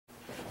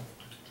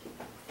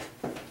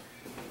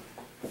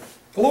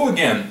Hello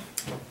again.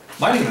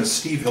 My name is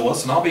Steve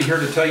Hillis, and I'll be here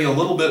to tell you a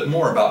little bit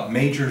more about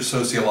major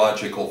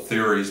sociological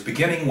theories,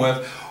 beginning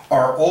with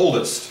our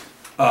oldest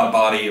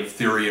body of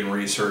theory and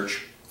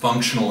research,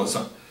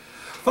 functionalism.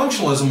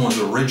 Functionalism was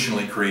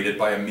originally created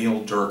by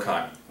Émile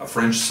Durkheim, a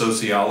French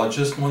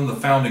sociologist, one of the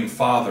founding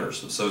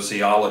fathers of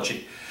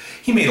sociology.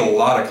 He made a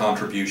lot of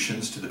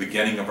contributions to the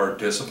beginning of our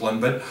discipline,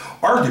 but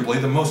arguably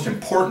the most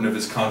important of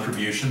his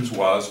contributions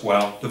was,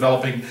 well,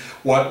 developing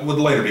what would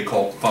later be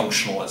called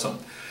functionalism.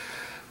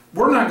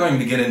 We're not going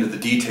to get into the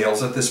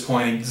details at this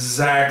point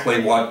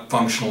exactly what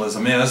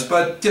functionalism is,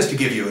 but just to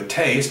give you a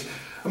taste,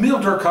 Émile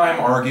Durkheim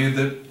argued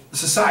that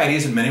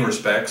societies in many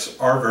respects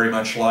are very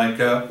much like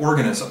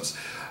organisms,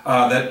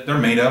 that they're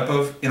made up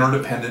of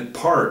interdependent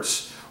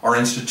parts. Our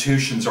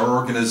institutions, our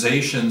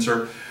organizations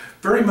are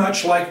very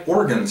much like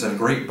organs in a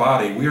great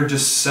body. We are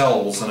just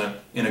cells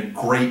in a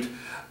great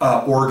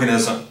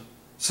organism.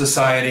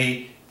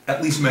 Society,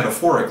 at least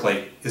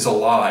metaphorically, is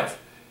alive.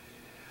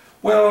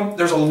 Well,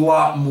 there's a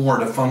lot more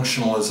to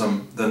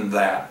functionalism than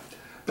that,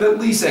 but at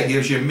least that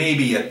gives you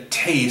maybe a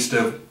taste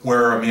of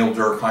where Émile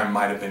Durkheim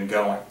might have been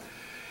going.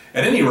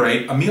 At any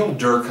rate, Émile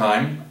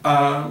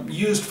Durkheim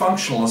used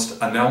functionalist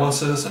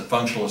analysis and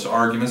functionalist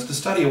arguments to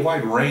study a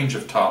wide range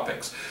of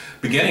topics,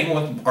 beginning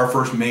with our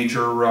first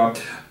major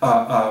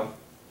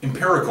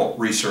empirical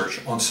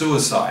research on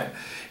suicide.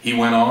 He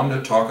went on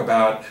to talk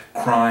about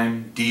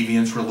crime,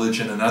 deviance,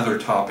 religion, and other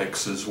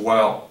topics as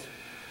well.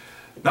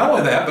 Not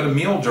only that, but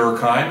Émile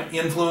Durkheim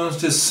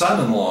influenced his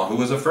son-in-law, who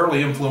was a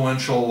fairly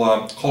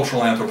influential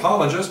cultural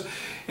anthropologist,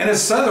 and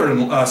his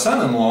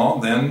son-in-law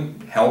then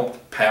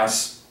helped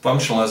pass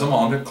functionalism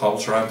on to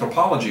cultural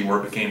anthropology, where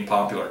it became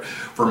popular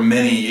for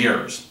many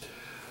years.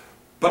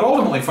 But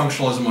ultimately,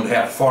 functionalism would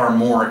have far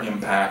more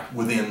impact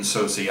within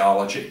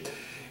sociology.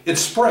 It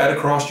spread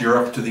across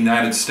Europe to the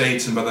United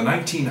States, and by the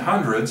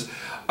 1900s,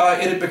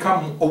 it had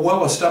become a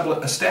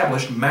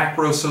well-established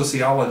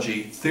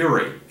macro-sociology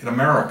theory in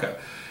America.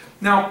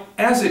 Now,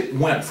 as it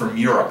went from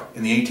Europe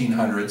in the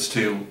 1800s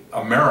to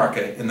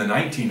America in the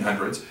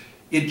 1900s,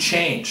 it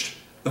changed.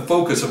 The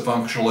focus of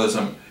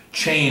functionalism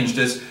changed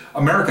as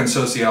American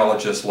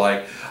sociologists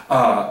like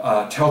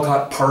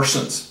Talcott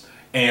Parsons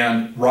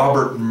and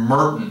Robert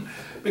Merton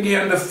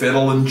began to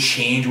fiddle and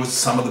change with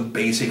some of the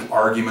basic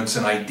arguments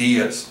and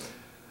ideas.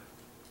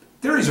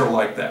 Theories are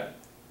like that.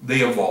 They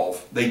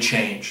evolve. They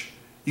change.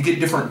 You get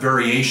different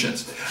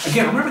variations.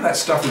 Again, remember that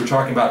stuff we were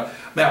talking about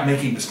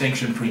making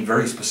distinction between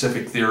very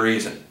specific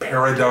theories and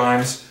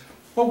paradigms?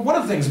 Well, one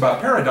of the things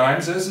about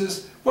paradigms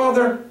is well,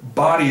 they're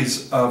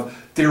bodies of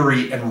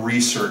theory and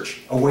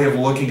research, a way of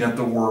looking at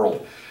the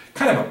world,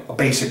 kind of a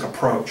basic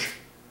approach.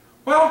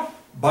 Well,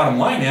 bottom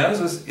line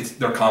is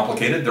they're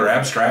complicated, they're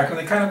abstract, and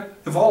they kind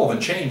of evolve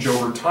and change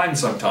over time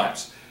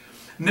sometimes.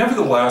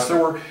 Nevertheless, there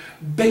were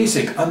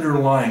basic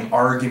underlying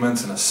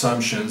arguments and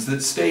assumptions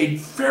that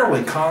stayed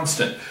fairly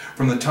constant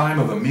from the time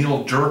of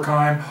Émile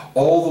Durkheim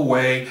all the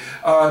way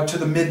to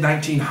the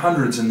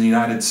mid-1900s in the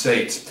United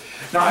States.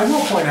 Now, I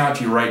will point out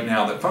to you right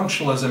now that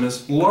functionalism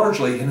is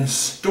largely an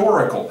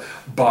historical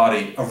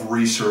body of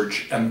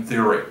research and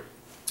theory.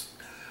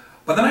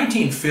 By the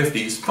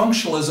 1950s,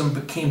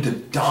 functionalism came to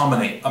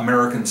dominate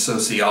American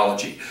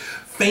sociology.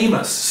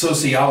 Famous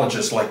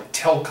sociologists like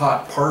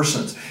Talcott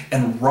Parsons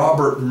and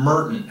Robert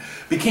Merton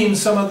became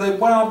some of the,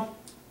 well,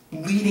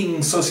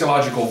 leading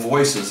sociological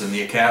voices in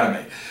the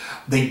academy.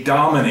 They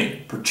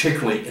dominated,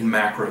 particularly in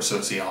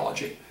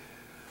macro-sociology.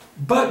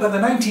 But by the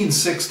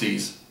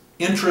 1960s,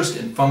 interest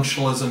in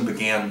functionalism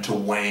began to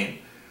wane.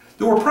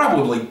 There were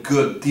probably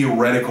good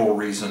theoretical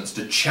reasons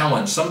to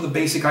challenge some of the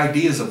basic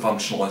ideas of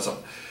functionalism,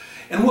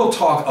 and we'll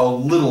talk a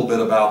little bit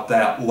about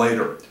that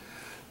later.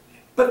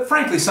 But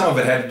frankly, some of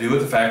it had to do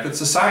with the fact that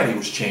society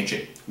was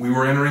changing. We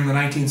were entering the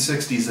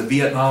 1960s, the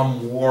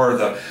Vietnam War,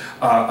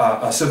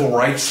 the civil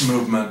rights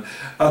movement.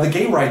 The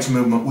gay rights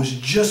movement was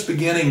just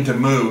beginning to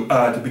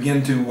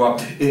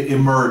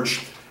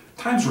emerge.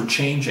 Times were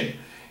changing,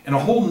 and a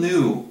whole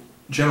new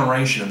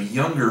generation of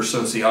younger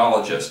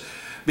sociologists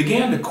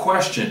began to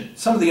question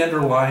some of the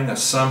underlying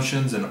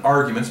assumptions and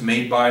arguments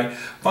made by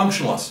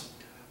functionalists.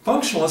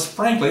 Functionalists,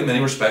 frankly, in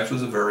many respects,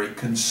 was a very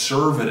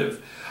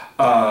conservative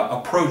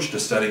approach to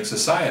studying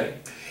society.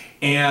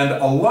 And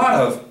a lot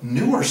of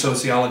newer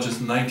sociologists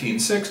in the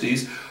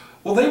 1960s,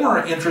 well, they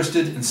were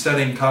interested in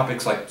studying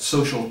topics like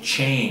social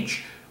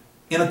change,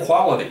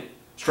 inequality,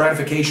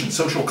 stratification,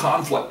 social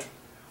conflict.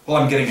 Well,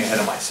 I'm getting ahead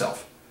of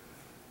myself.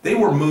 They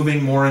were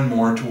moving more and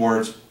more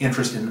towards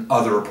interest in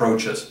other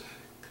approaches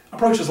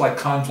like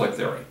conflict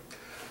theory.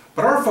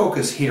 But our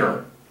focus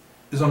here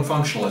is on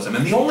functionalism.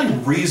 And the only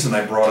reason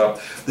I brought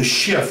up the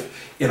shift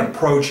in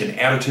approach and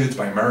attitudes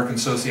by American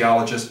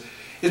sociologists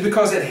is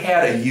because it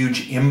had a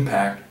huge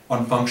impact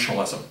on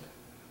functionalism.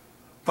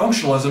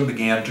 Functionalism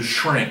began to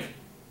shrink.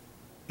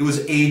 It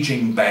was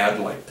aging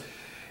badly.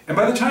 And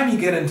by the time you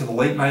get into the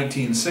late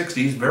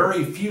 1960s,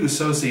 very few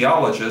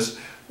sociologists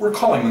were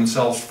calling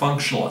themselves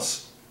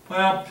functionalists.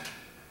 Well,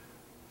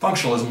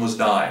 functionalism was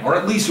dying, or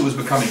at least it was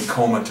becoming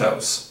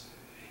comatose.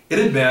 It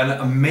had been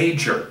a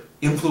major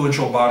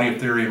influential body of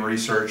theory and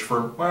research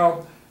for,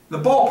 well, the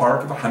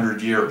ballpark of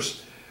 100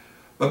 years.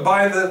 But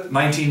by the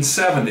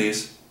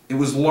 1970s, it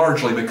was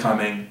largely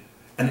becoming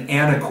an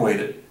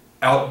antiquated,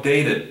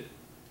 outdated,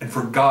 and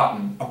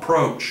forgotten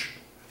approach.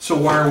 So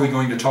why are we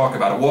going to talk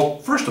about it? Well,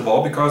 first of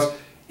all, because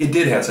it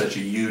did have such a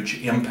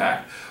huge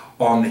impact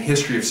on the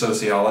history of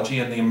sociology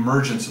and the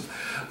emergence of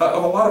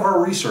a lot of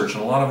our research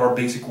and a lot of our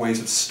basic ways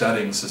of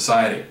studying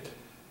society.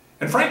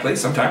 And frankly,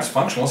 sometimes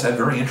functionalists had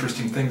very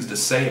interesting things to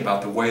say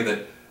about the way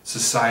that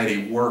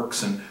society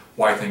works and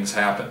why things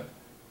happen.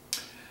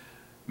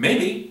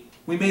 Maybe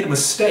we made a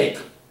mistake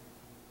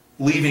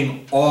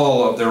leaving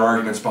all of their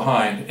arguments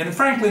behind, and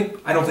frankly,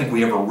 I don't think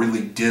we ever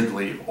really did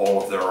leave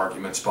all of their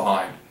arguments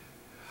behind.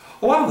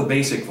 A lot of the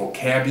basic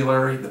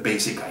vocabulary, the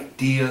basic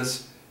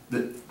ideas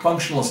that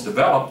functionalists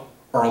developed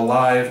are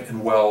alive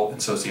and well in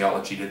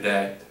sociology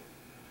today.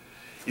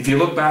 If you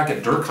look back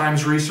at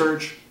Durkheim's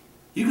research,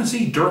 you can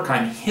see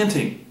Durkheim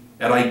hinting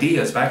at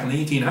ideas back in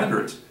the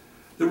 1800s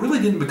that really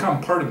didn't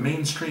become part of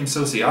mainstream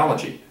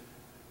sociology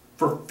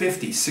for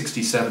 50,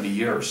 60, 70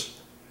 years.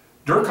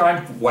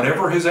 Durkheim,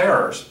 whatever his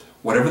errors,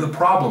 whatever the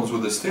problems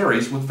with his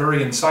theories, was very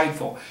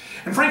insightful.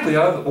 And frankly,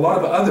 a lot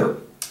of other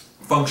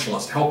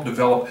functionalists helped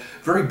develop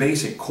very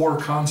basic core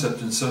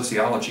concepts in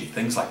sociology,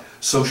 things like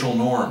social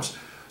norms,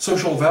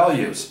 social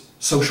values,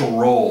 social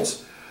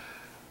roles.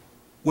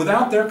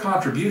 Without their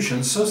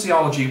contributions,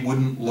 sociology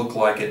wouldn't look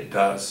like it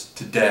does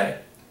today.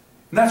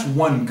 And that's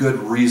one good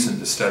reason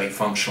to study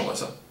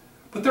functionalism.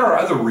 But there are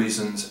other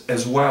reasons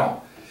as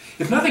well.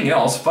 If nothing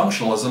else,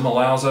 functionalism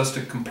allows us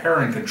to compare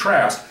and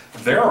contrast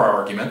their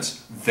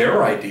arguments,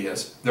 their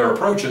ideas, their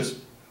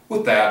approaches,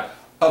 with that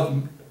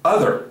of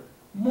other,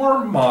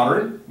 more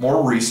modern,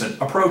 more recent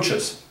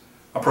approaches.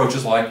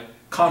 Approaches like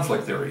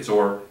conflict theories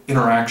or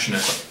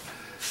interactionism.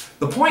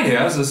 The point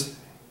is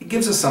it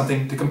gives us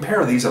something to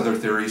compare these other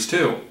theories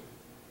to.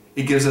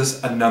 It gives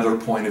us another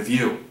point of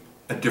view,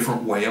 a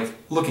different way of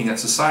looking at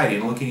society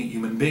and looking at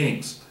human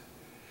beings.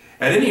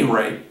 At any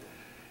rate,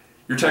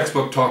 your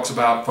textbook talks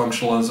about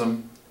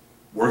functionalism.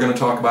 We're going to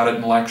talk about it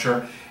in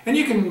lecture, and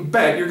you can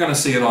bet you're going to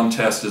see it on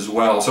test as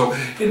well. So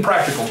in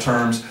practical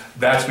terms,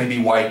 that's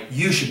maybe why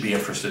you should be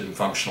interested in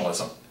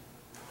functionalism.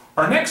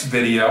 Our next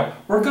video,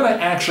 we're going to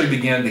actually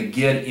begin to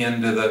get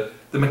into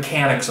the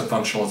mechanics of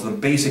functionalism, the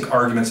basic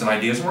arguments and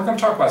ideas, and we're going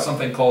to talk about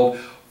something called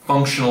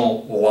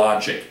functional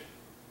logic.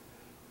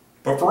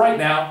 But for right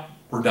now,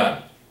 we're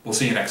done. We'll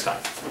see you next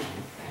time.